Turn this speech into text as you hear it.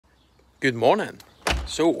Good morning.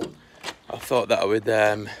 So, I thought that I would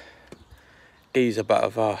give you a bit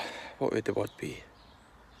of a, what would the word be?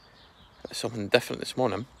 Something different this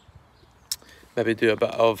morning. Maybe do a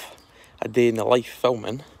bit of a day in the life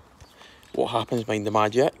filming. What happens behind the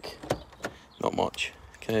magic? Not much.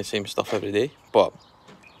 Kind of the same stuff every day. But,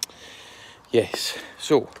 yes.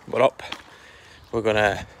 So, we're up. We're going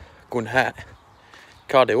to go and hit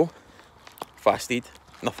cardio. Fasted.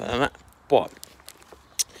 Nothing in it. But,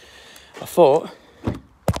 I thought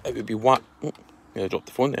it would be I dropped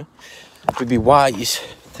the phone there. It would be wise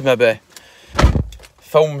to maybe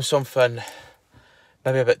film something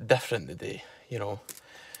maybe a bit different today. You know,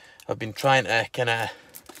 I've been trying to kind of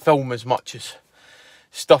film as much as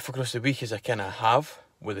stuff across the week as I kind of have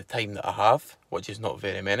with the time that I have, which is not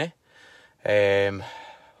very many.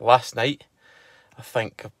 Last night, I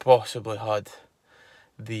think I possibly had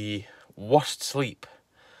the worst sleep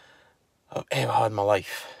I've ever had in my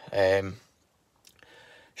life.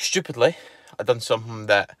 Stupidly, I done something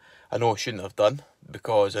that I know I shouldn't have done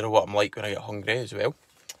because I know what I'm like when I get hungry as well.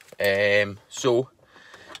 So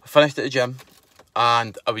I finished at the gym,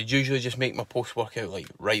 and I would usually just make my post-workout like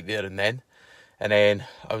right there and then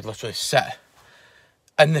I would literally sit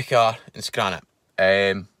in the car and scan it,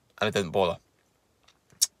 and I didn't bother.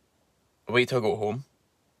 I waited till I got home.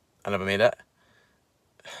 I never made it.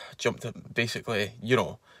 Jumped up, basically, you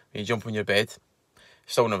know, when you jump on your bed,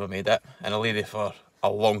 still never made it, and I lay there for a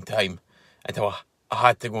long time until I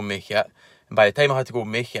had to go and make it. And by the time I had to go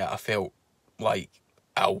and make it, I felt like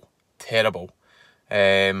ill, terrible.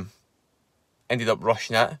 Ended up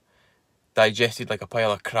rushing it, digested like a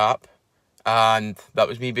pile of crap, and that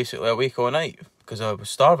was me basically awake all night because I was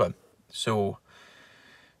starving. So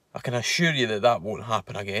I can assure you that that won't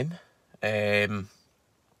happen again.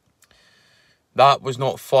 That was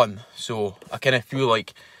not fun. So I kind of feel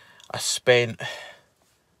like I spent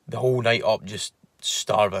the whole night up just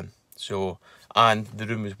starving. So, and the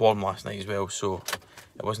room was warm last night as well, so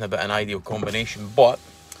it wasn't a bit an ideal combination. But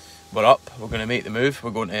we're up, we're going to make the move.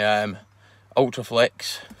 We're going to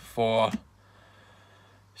Ultraflex for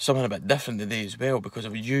something a bit different today as well, because I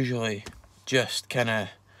would usually just kind of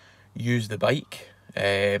use the bike.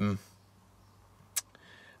 I've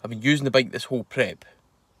been using the bike this whole prep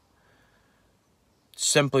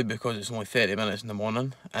simply because it's only 30 minutes in the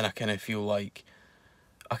morning, and I kind of feel like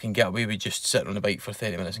I can get away with just sitting on the bike for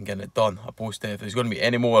 30 minutes and getting it done, opposed to if there's going to be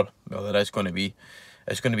any more, well, there is going to be,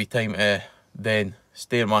 it's going to be time to then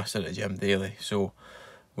Stairmaster at the gym daily. So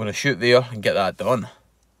I'm going to shoot there and get that done.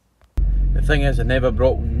 The thing is, I never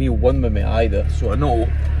brought meal one with me either, so I know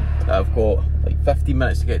that I've got like 15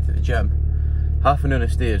 minutes to get to the gym, half an hour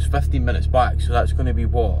of stairs, 15 minutes back, so that's going to be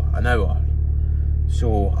what, an hour.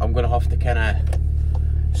 So I'm going to have to kind of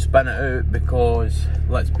spin it out because,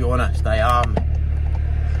 let's be honest, I'm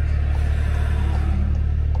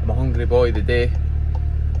a hungry boy today,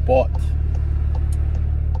 but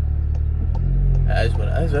it is what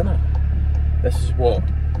it is, isn't it? This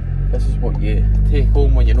is what you take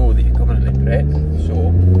home when you know that you're coming into prep.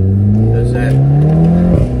 So that's it.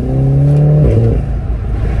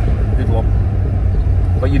 Good luck.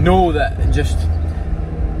 But you know that just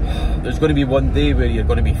there's going to be one day where you're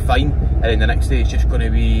going to be fine, and then the next day it's just going to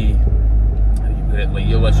be like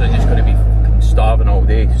you're literally just going to be fucking starving all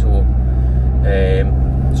day. So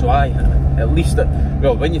so at least,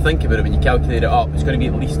 well, when you think about it, when you calculate it up, it's going to be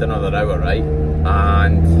at least another hour, right?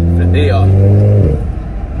 And from there,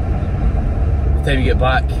 the time you get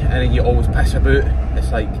back, and then you always piss about,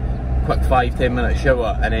 it's like quick 5-10 minute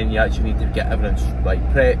shower, and then you actually need to get everything like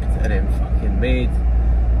prepped and then fucking made,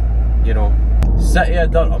 you know. City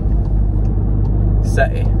of Durham,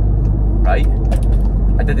 city, right?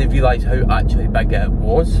 I didn't realise how actually big it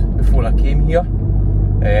was before I came here.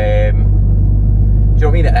 Do you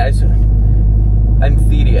know what I mean? It is, in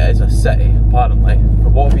theory, it is a city, apparently.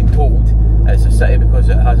 From what I've been told, it's a city because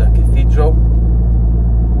it has a cathedral.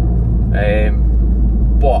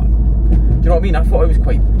 But, do you know what I mean? I thought it was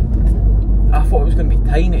going to be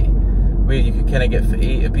tiny, where you could kind of get from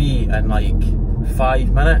A to B in like 5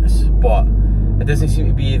 minutes, but it doesn't seem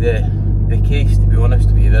to be the case, to be honest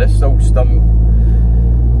with you. There is still some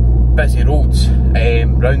busy roads,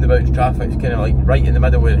 roundabouts, traffic's kind of like right in the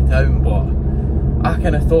middle of the town, but I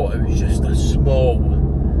kind of thought it was just a small,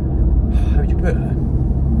 how would you put it?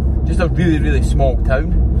 Just a really, really small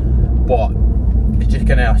town, but it's just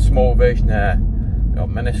kind of a small version of, well,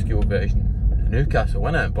 minuscule version of Newcastle,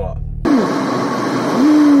 isn't it? But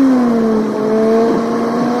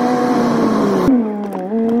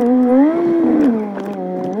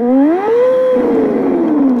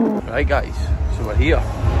right guys, so we're here.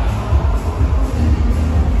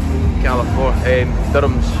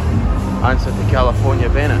 Durham's Answer to California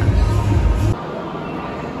Bennett.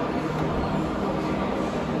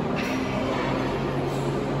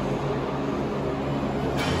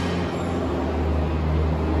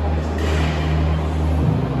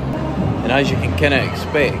 And as you can kind of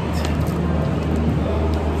expect,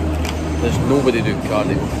 there's nobody doing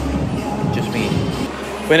cardio, just me.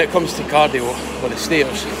 When it comes to cardio with the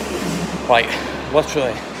stairs, like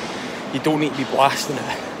literally, you don't need to be blasting it.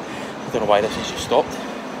 I don't know why this has just stopped,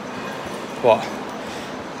 but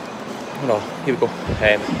no, here we go.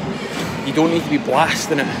 You don't need to be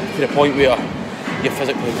blasting it to the point where you're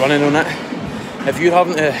physically running on it. If you're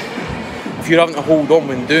having to hold on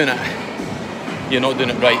when doing it, you're not doing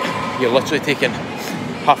it right. You're literally taking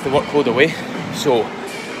half the workload away. So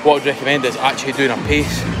what I'd recommend is actually doing a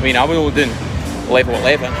pace. I mean, I was only doing level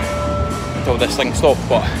 11 until this thing stopped,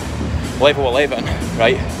 but level 11,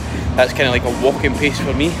 right, that's kind of like a walking pace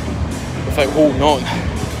for me without holding on,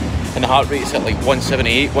 and the heart rate's at like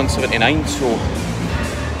 178, 179, so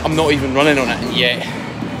I'm not even running on it, and yet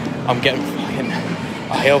I'm getting fucking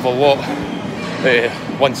a hell of a lot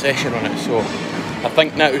one session on it. So I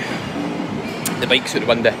think now the bike's out the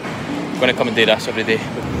window. I'm going to come and do this every day.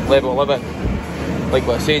 Level 11, like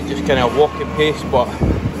what I said, just kind of a walking pace, but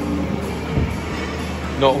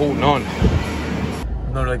not holding on.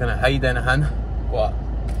 I'm not really going to hide anything, but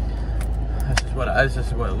this is what it is, this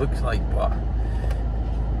is what it looks like. But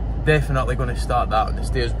definitely going to start that on the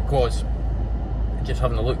stairs, because just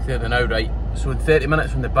having a look there now, right, so in 30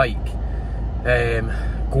 minutes on the bike,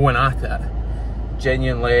 going at it,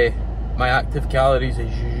 genuinely my active calories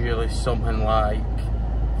is usually something like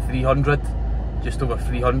 300, just over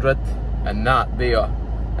 300, and that there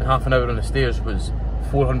in half an hour on the stairs was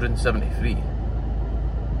 473.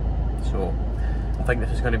 So I think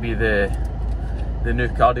this is going to be the new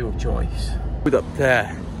cardio choice. Put up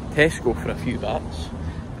to Tesco for a few bits.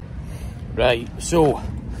 Right, so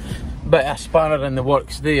bit of a spanner in the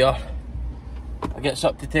works there. I gets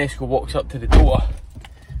up to Tesco, walks up to the door,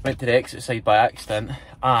 went to the exit side by accident,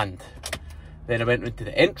 and then I went into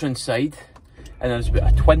the entrance side, and there's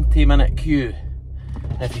about a 20-minute queue.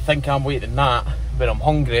 And if you think I'm waiting that, but I'm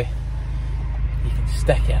hungry, you can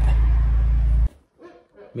stick it.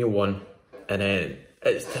 Meal one, and then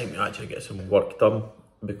it's time to actually get some work done,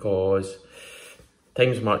 because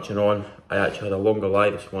time's marching on. I actually had a longer lie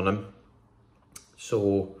this morning,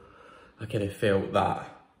 so I kind of felt that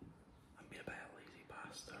I'm being a bit of a lazy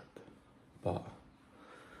bastard, but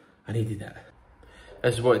I needed it.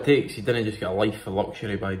 This is what it takes. You didn't just get a life of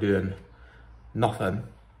luxury by doing nothing.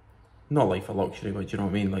 Not life of luxury, but do you know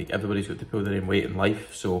what I mean? Like, everybody's got to pull their own weight in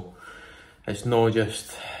life, so it's not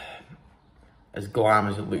just as glam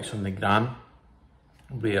as it looks on the gram,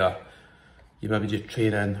 where you maybe just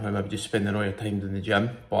training or maybe just spending all your time in the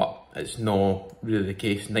gym, but it's not really the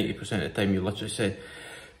case. 90% of the time you're literally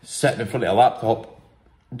sitting in front of a laptop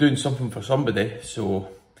doing something for somebody. So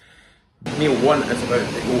meal one is about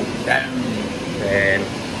to go down.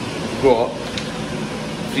 Got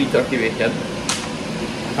 3 turkey bacon.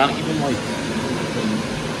 I can't even like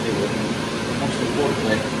most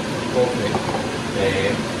importantly coffee.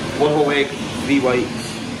 1 whole egg, 3 whites,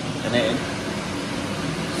 and then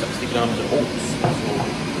 60 grams of oats.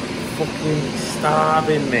 So fucking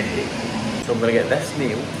starving me. So I'm gonna get this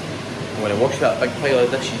meal. I'm gonna wash that big pile of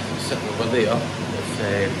dishes sitting over there.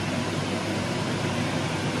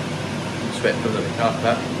 It's swept under the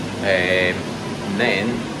carpet. And then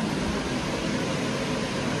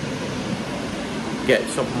get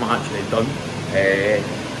something actually done.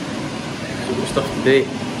 So we'll stuff today,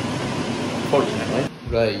 fortunately.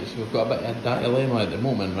 Right, so we've got a bit of a dilemma at the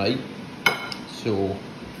moment, right? So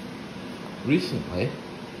recently,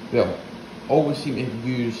 well, always seem to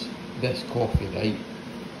use this coffee, right?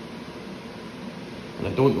 And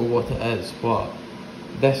I don't know what it is, but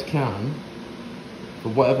this can, for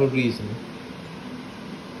whatever reason,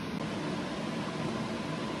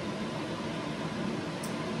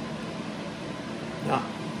 nah,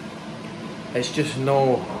 it's just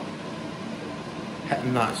no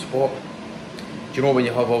hitting that spot. Do you know when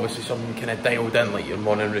you have obviously something kind of dialed in, like your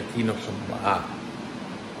morning routine or something like that,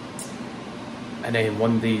 and then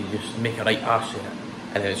one day you just make a right arse of it,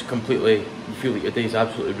 and then it's completely, you feel like your day's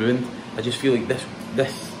absolutely ruined. I just feel like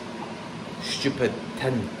this stupid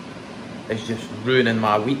tin is just ruining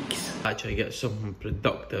my weeks. Actually get something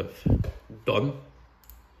productive done,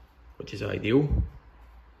 which is ideal,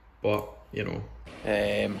 but you know,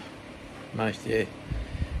 managed to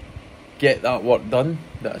get that work done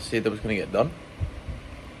that I said I was going to get done.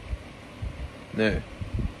 Now,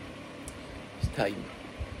 it's time.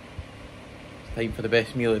 It's time for the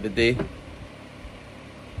best meal of the day. I'm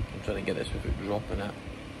trying to get this without dropping it.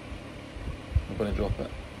 I'm going to drop it.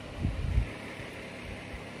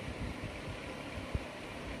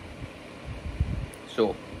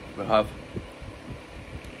 So we have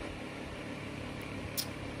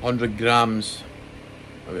 100 grams,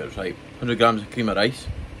 oh yeah, right, 100 grams of cream of rice,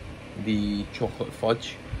 the chocolate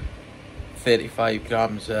fudge, 35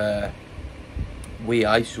 grams whey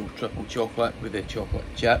iso triple chocolate with the chocolate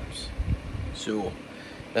chips. So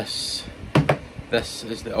this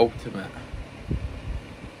is the ultimate,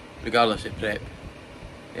 regardless of prep,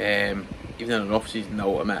 even in an off season, the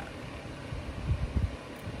ultimate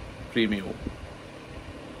free meal.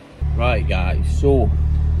 Right guys, so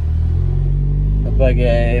a big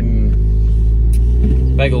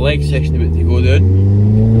leg session about to go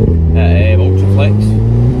down at Ultraflex.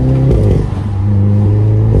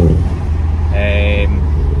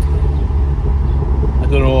 I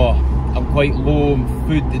don't know, I'm quite low on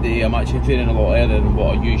food today. I'm actually training a lot earlier than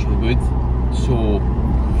what I usually would, so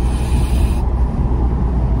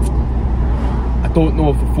I don't know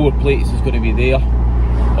if the 4 plates is going to be there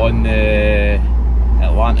on the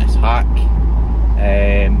Atlantis hack.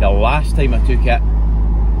 The last time I took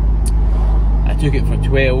it for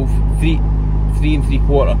 12, 3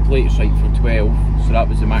 3¾ plates right for 12, so that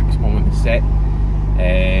was the maximum on the set. Or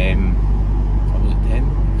was it 10? I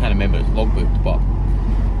can't remember, it's logbooked, but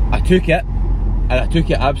I took it, and I took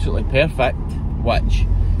it absolutely perfect, which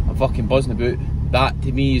I'm fucking buzzing about. That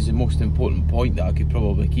to me is the most important point that I could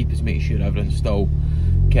probably keep, is make sure everyone's still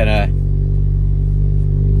kind of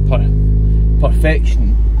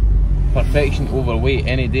perfection overweight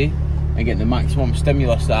any day, and getting the maximum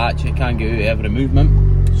stimulus that I actually can get out of every movement.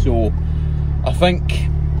 So I think,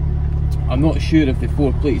 I'm not sure if the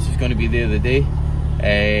 4 plates is going to be there today.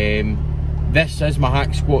 This is my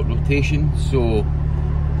hack squat rotation, so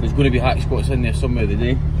there's going to be hack squats in there somewhere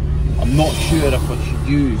today. I'm not sure if I should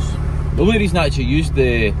use, the only reason I actually used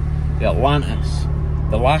the Atlantis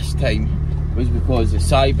the last time was because the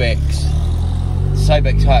Cybex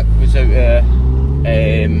hack was out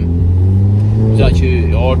was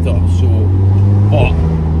actually out of order, so, but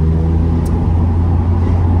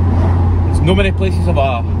there's no many places of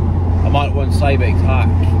a Mark 1 Cybex hack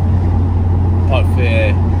apart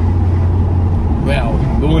from, well,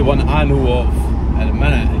 the only one I know of in a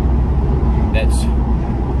minute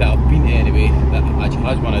that I've been to anyway, that actually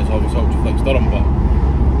has one, is obviously Ultraflex Durham, but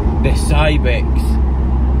the Cybex,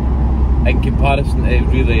 in comparison to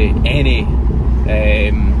really any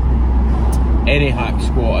hack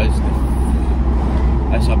squat,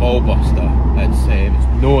 it's a ball buster. It's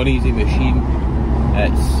no an easy machine.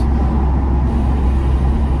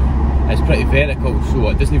 It's pretty vertical, so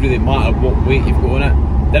it doesn't really matter what weight you've got on it.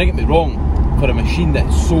 Don't get me wrong, for a machine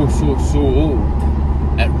that's so old,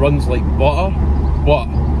 it runs like butter, but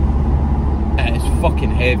it is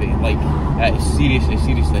fucking heavy. Like, it is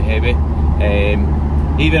seriously heavy.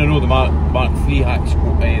 Even though the Mark 3 hack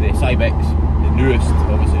squat, the Cybex, the newest,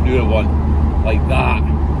 obviously newer one, like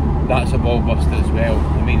that's a ball buster as well.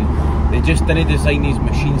 I mean, they just didn't design these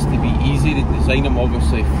machines to be easy. They design them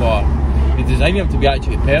obviously they design them to be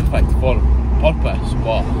actually perfect for purpose,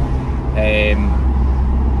 but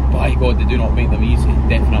by God, they do not make them easy,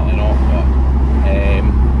 definitely not. But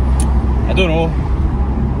I don't know,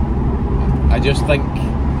 I just think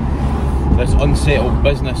there's unsettled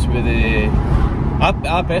business with the, I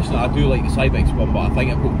personally, I do like the Cybex one, but I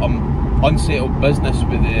think I've got unsettled business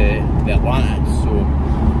with the Atlantis. So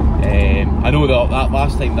I know that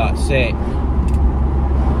last time that set,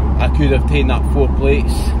 I could have taken that 4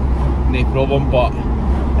 plates, no problem, but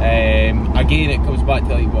again, it comes back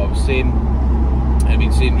to like what I was saying, I've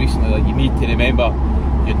been saying recently, like, you need to remember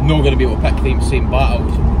you're not going to be able to pick them same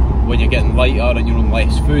battles when you're getting lighter and you're on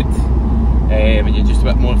less food, and you're just a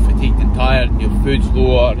bit more fatigued and tired and your food's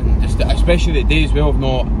lower, and just especially the days well,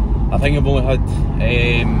 I think I've only had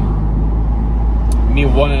meal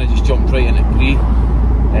 1 and I just jumped right into 3,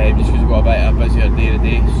 just because we've got a bit of a busier day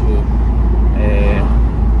today, so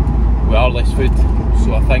we are less food,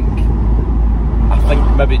 so I think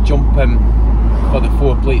maybe jumping for the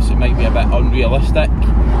 4 plates, it might be a bit unrealistic.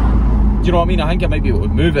 Do you know what I mean? I think I might be able to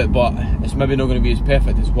move it, but it's maybe not going to be as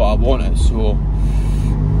perfect as what I wanted, so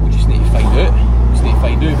we just need to find out.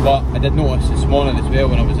 But I did notice this morning as well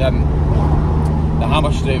when I was in, the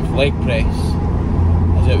hammer strength leg press is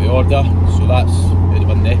out of order, so that's out of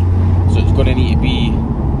one day. So it's going to need to be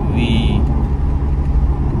the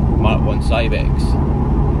Mark 1 Cybex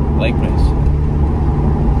leg press.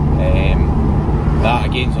 That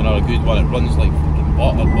again's another good one. It runs like fucking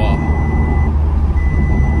butter,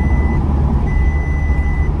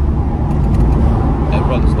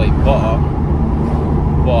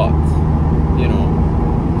 but you know,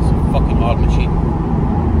 it's a fucking hard machine.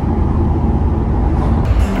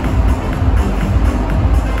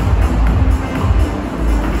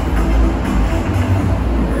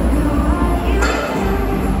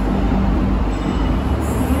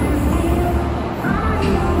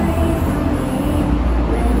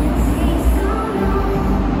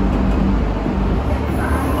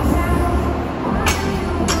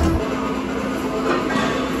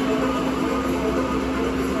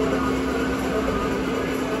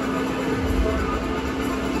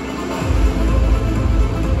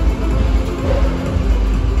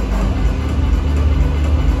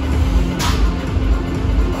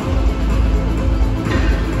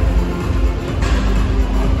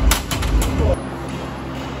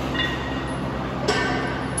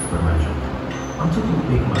 I'm talking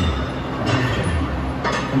big money, life-changing,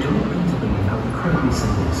 and you're not going to believe how incredibly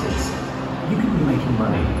simple this is. You could be making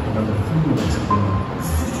money in under 3 minutes of being on.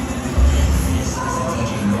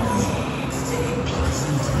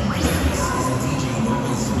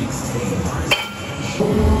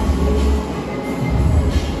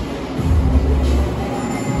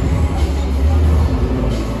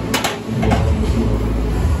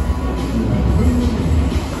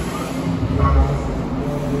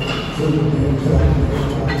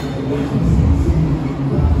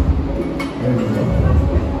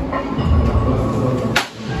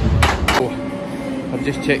 I've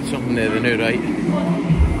just checked something there, the new right.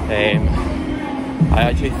 I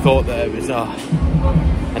actually thought that it was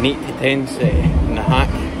an 8 to 10 set in the hack,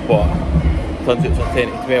 but turns out it's a 10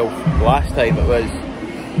 to 12. Last time it was,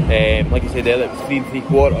 like I said earlier, it was 3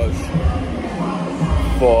 3/4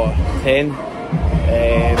 for 10.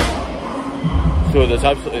 So there's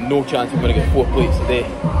absolutely no chance I'm going to get 4 plates today.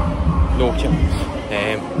 No chance.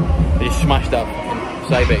 I just smashed that fucking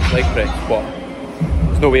Cybex leg press, but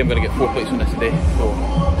there's no way I'm going to get 4 plates on this today. So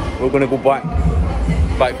we're going to go back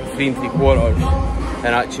for 3 3/4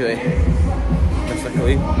 and actually miss a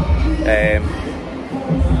clean.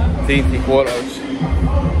 3 3/4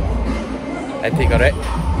 and take a wreck.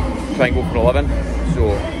 Try and go for 11. So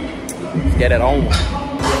let's get it on.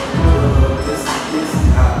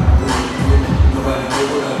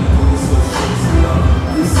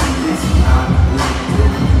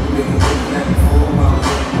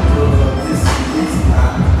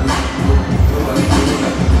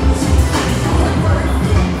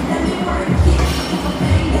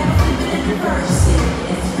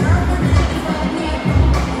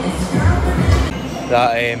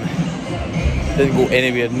 That didn't go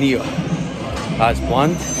anywhere near as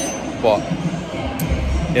planned, but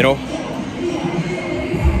you know,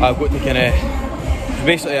 I've got to kind of,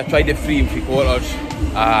 basically I tried it 3 3/4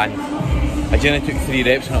 and I generally took 3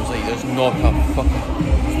 reps and I was like, there's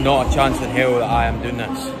not a chance in hell that I am doing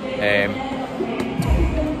this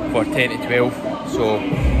for 10 to 12. So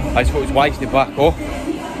I just thought it was wise to back off.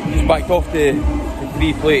 Just backed off to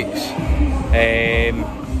 3 plates.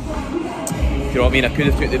 You know what I mean? I could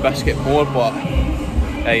have took the biscuit more, but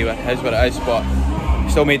anyway, it is what it is. But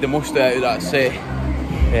still made the most out of that set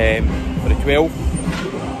for the 12.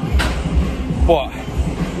 But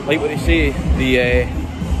like what they say, the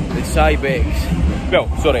Cybex, well,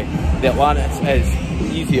 sorry, the Atlantis is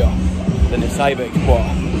easier than the Cybex. But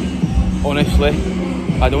honestly,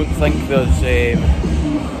 I don't think there's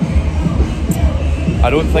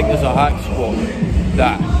a hack squat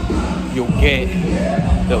that you'll get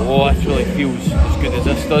that literally feels as good as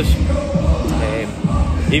this does.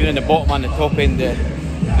 Even in the bottom and the top end of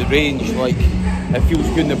the range, like, it feels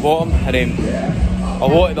good in the bottom, and then a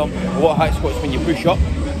lot of hack squats, when you push up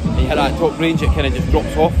and you hit that top range, it kind of just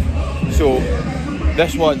drops off. So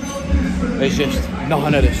this one is just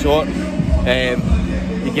nothing of the sort.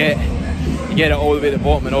 You get it all the way at the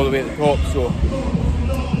bottom and all the way at the top. So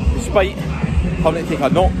despite having to take a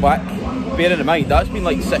knockback, bearing in mind that's been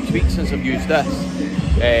like 6 weeks since I've used this,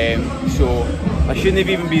 so I shouldn't have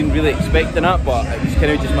even been really expecting that, but it was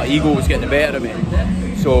kind of just my ego was getting the better of me.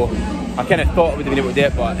 So I kind of thought I would have been able to do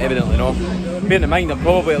it, but evidently not. Bearing in mind I'm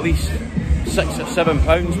probably at least 6 or 7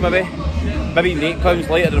 pounds, maybe even 8 pounds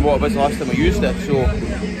lighter than what I was last time I used it. So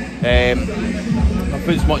my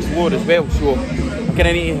foot's much lower as well, so I kind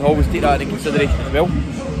of need to always take that into consideration as well.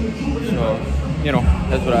 So, you know,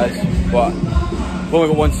 that's what it is. But I've only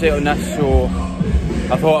got 1 set on this, so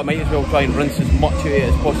I thought I might as well try and rinse as much out of it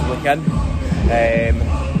as possibly can.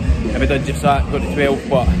 And we done just that, got to 12,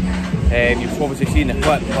 but you've obviously seen the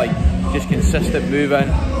clip, like, just consistent moving,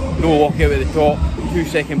 no lockout at the top,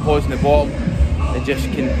 2-second pause in the bottom, and just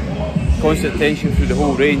constant tension through the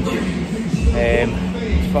whole range. It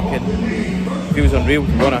fucking feels unreal,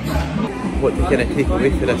 to be honest. What to kind of take away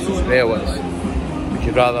for this as well is, would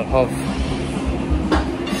you rather have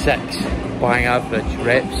 6 bang average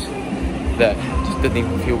reps that just didn't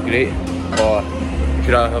even feel great, or would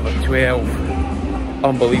you rather have a 12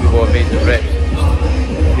 unbelievable amazing reps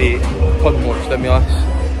that just create a ton more stimulus?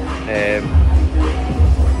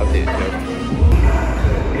 I'll take the 12.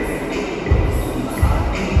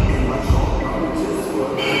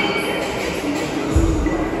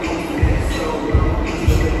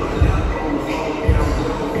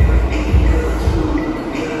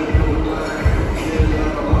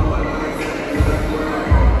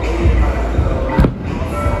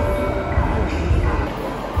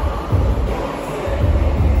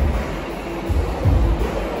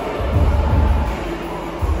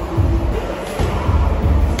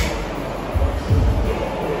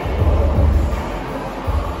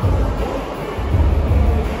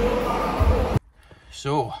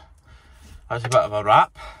 So that's a bit of a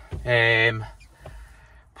wrap. I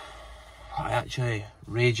actually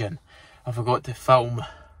raging. I forgot to film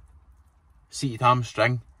seated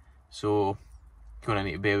hamstring, so gonna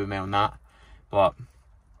need to bear with me on that. But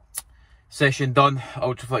session done,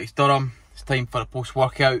 Ultraflex Durham. It's time for a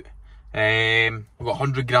post-workout. We've got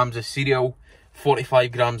 100 grams of cereal,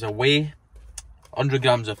 45 grams of whey, 100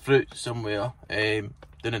 grams of fruit somewhere, down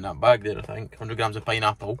in that bag there I think, 100 grams of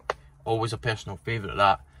pineapple, always a personal favourite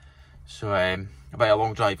that. So a bit of a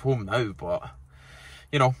long drive home now, but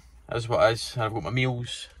you know, it is what it is. I've got my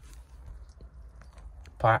meals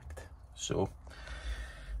packed, so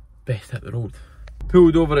best hit the road.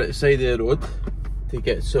 Pulled over at the side of the road to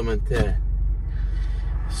get something to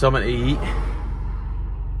eat,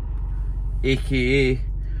 aka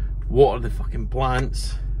water the fucking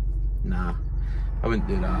plants. Nah, I wouldn't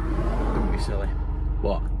do that, don't be silly.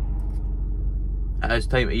 But it is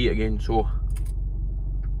time to eat again, so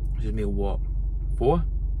this is meal what? 4?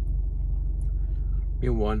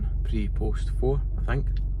 Meal 1, pre-post 4, I think.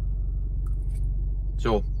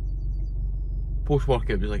 So,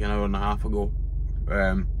 post-workout was like an hour and a half ago.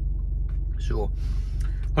 So,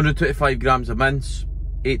 125 grams of mince,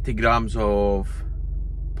 80 grams of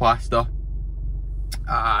pasta,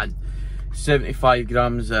 and 75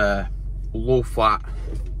 grams of low-fat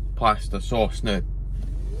pasta sauce. Now,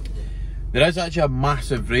 there is actually a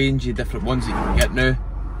massive range of different ones that you can get now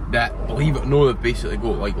that, believe it or not, they've basically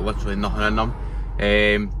got like literally nothing in them.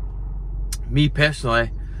 Me personally,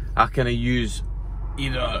 I kind of use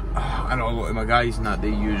either, I know a lot of my guys and that, they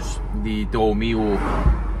use the Dolmio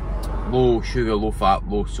low sugar, low fat,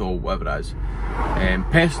 low salt, whatever it is.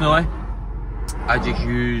 Personally, I just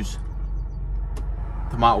use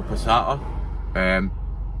tomato passata.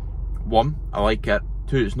 1, I like it.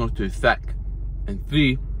 2, it's not too thick. And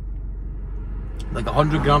 3, like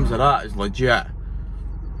 100 grams of that is legit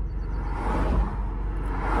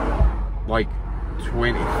like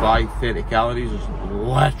 25-30 calories. There's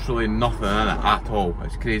literally nothing in it at all.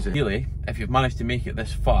 It's crazy. Really, if you've managed to make it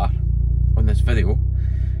this far on this video,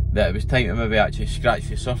 that it was time to maybe actually scratch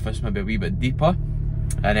the surface maybe a wee bit deeper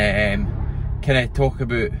and kind of talk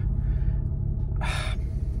about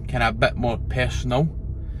kind of a bit more personal.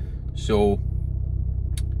 So,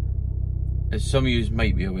 as some of you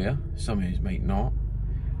might be aware, some of you might not,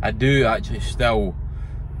 I do actually still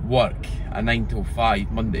work a 9 till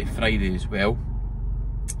 5 Monday to Friday as well.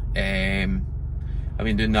 I've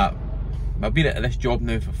been doing that, I've been at this job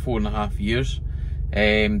now for 4.5 years.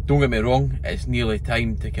 Don't get me wrong, it's nearly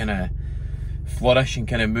time to kind of flourish and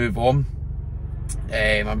kind of move on.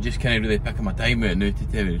 I'm just kind of really picking my time out now, to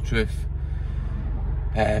tell you the truth,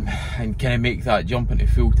 and kind of make that jump into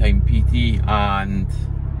full-time PT and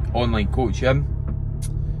online coaching.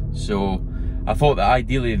 So I thought that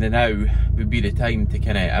ideally the now would be the time to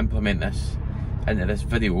kind of implement this into this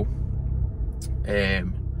video,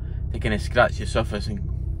 to kind of scratch the surface and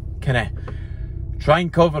kind of try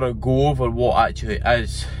and cover or go over what actually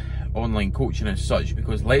is online coaching as such.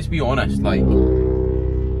 Because let's be honest, like,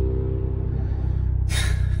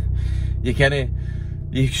 you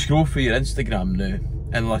scroll through your Instagram now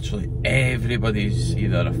and literally everybody's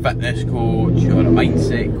either a fitness coach or a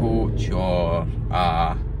mindset coach or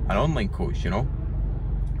an online coach, you know.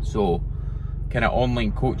 So kind of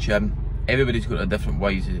online coaching, everybody's got a different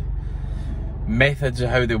ways of methods of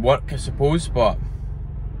how they work, I suppose, but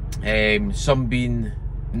some being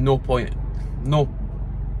no pointing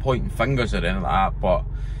fingers or anything like that, but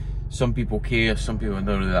some people care, some people are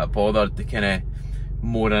not really that bothered. They kind of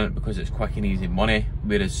more in it because it's quick and easy money,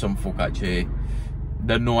 whereas some folk actually,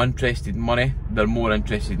 they're not interested in money, they're more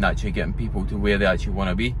interested in actually getting people to where they actually want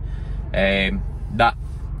to be. That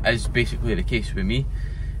is basically the case with me.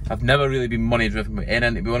 I've never really been money driven with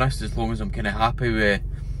anything, to be honest, as long as I'm kind of happy with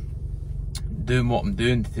doing what I'm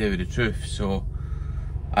doing, to tell you the truth. So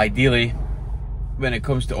ideally, when it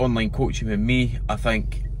comes to online coaching with me, I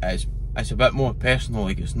think it's a bit more personal.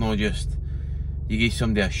 Like, it's not just you give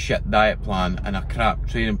somebody a shit diet plan and a crap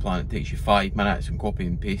training plan that takes you 5 minutes and copy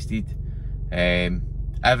and pasted.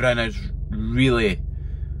 Everything is really,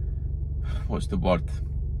 what's the word,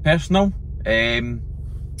 personal,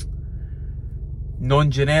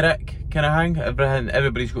 non-generic kind of thing.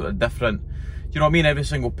 Everybody's got a different, do you know what I mean? Every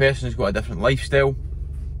single person's got a different lifestyle,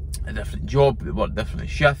 a different job, they work different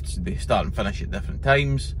shifts, they start and finish at different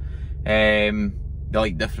times. They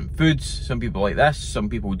like different foods. Some people like this, some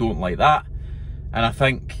people don't like that. And I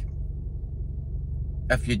think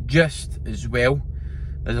if you just as well,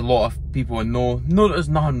 there's a lot of people I know that there's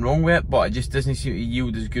nothing wrong with it, but it just doesn't seem to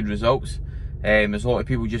yield as good results. There's a lot of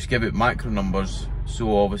people just give out macro numbers,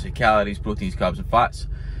 so obviously calories, proteins, carbs and fats.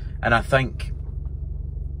 And I think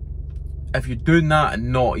if you're doing that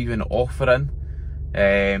and not even offering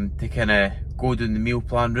to kind of go down the meal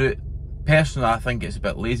plan route, personally I think it's a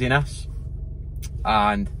bit laziness.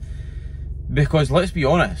 And because let's be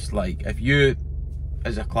honest, like if you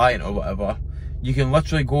as a client or whatever, you can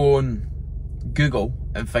literally go on Google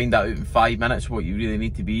and find out in 5 minutes what you really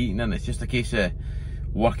need to be eating, and it's just a case of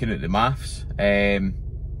working out the maths.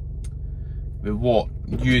 With what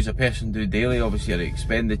you as a person do daily, obviously your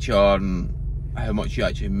expenditure and how much you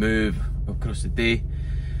actually move across the day,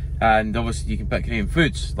 and obviously you can pick your own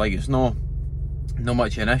foods. Like it's not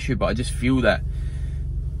much an issue, but I just feel that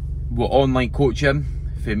with online coaching,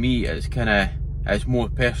 for me it's more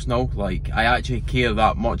personal. Like I actually care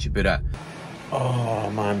that much about it. Oh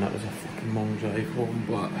man, that was a fucking long drive home,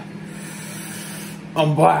 but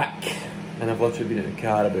I'm back and I've literally been in the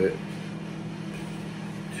car about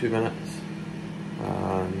 2 minutes.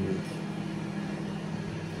 And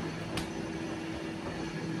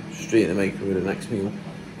straight in the microwave the next meal.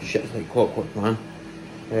 Shit's like clockwork, man.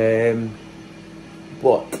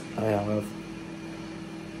 But I have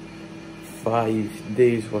 5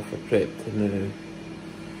 days worth of prep to now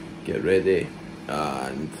get ready,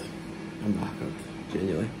 and I'm knackered,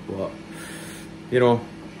 genuinely. But you know,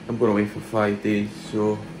 I'm going away for 5 days,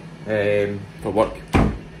 so for work,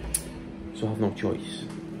 so I have no choice.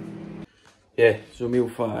 Yeah, so meal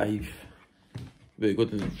 5, we go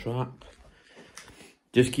to the trap.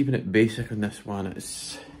 Just keeping it basic on this one.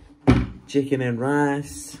 It's chicken and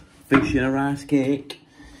rice, fish and a rice cake,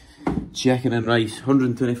 chicken and rice,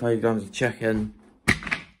 125 grams of chicken,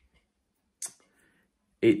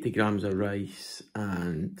 80 grams of rice,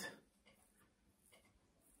 and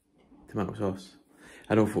tomato sauce.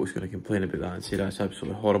 I know folks are going to complain about that and say that's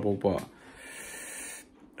absolutely horrible, but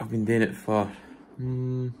I've been doing it for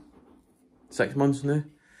 6 months now.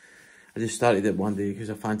 I just started it one day because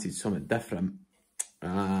I fancied something different,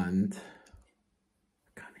 and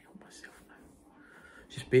I can't help myself now.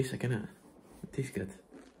 It's just basic, innit? It tastes good.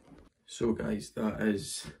 So guys, that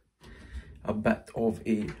is a bit of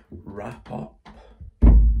a wrap up.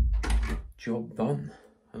 Job done.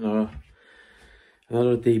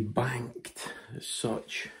 Another day banked as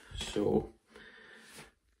such. So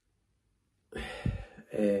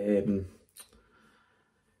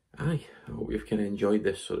I hope you've kind of enjoyed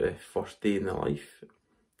this sort of first day in the life.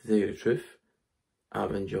 To tell you the truth,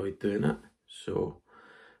 I've enjoyed doing it. So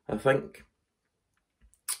I think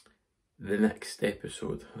the next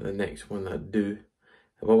episode, the next one that I do,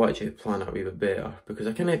 I will actually plan it a wee bit better, because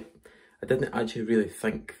I didn't actually really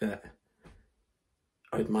think that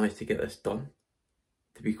I would manage to get this done,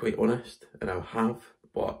 to be quite honest, and I have,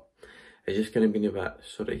 but it's just going to be a bit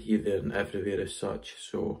sort of here, there and everywhere as such.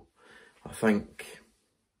 So I think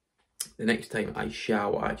the next time I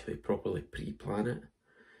shall actually properly pre-plan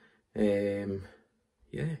it.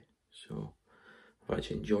 Yeah, so I've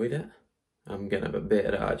actually enjoyed it. I'm getting a bit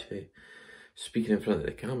better at actually speaking in front of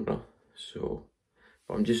the camera. So,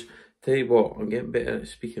 but I'm just, tell you what, I'm getting better at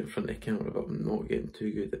speaking in front of the camera, but I'm not getting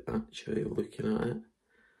too good at actually looking at it.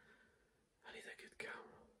 I need a good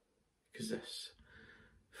camera, because this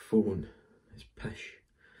phone is pish.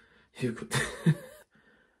 I'm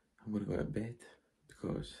going to go to bed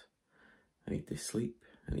because I need to sleep.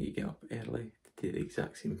 I need to get up early to do the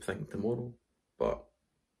exact same thing tomorrow. But,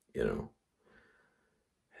 you know,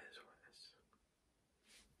 it is what it is.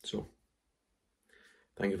 So,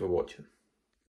 thank you for watching.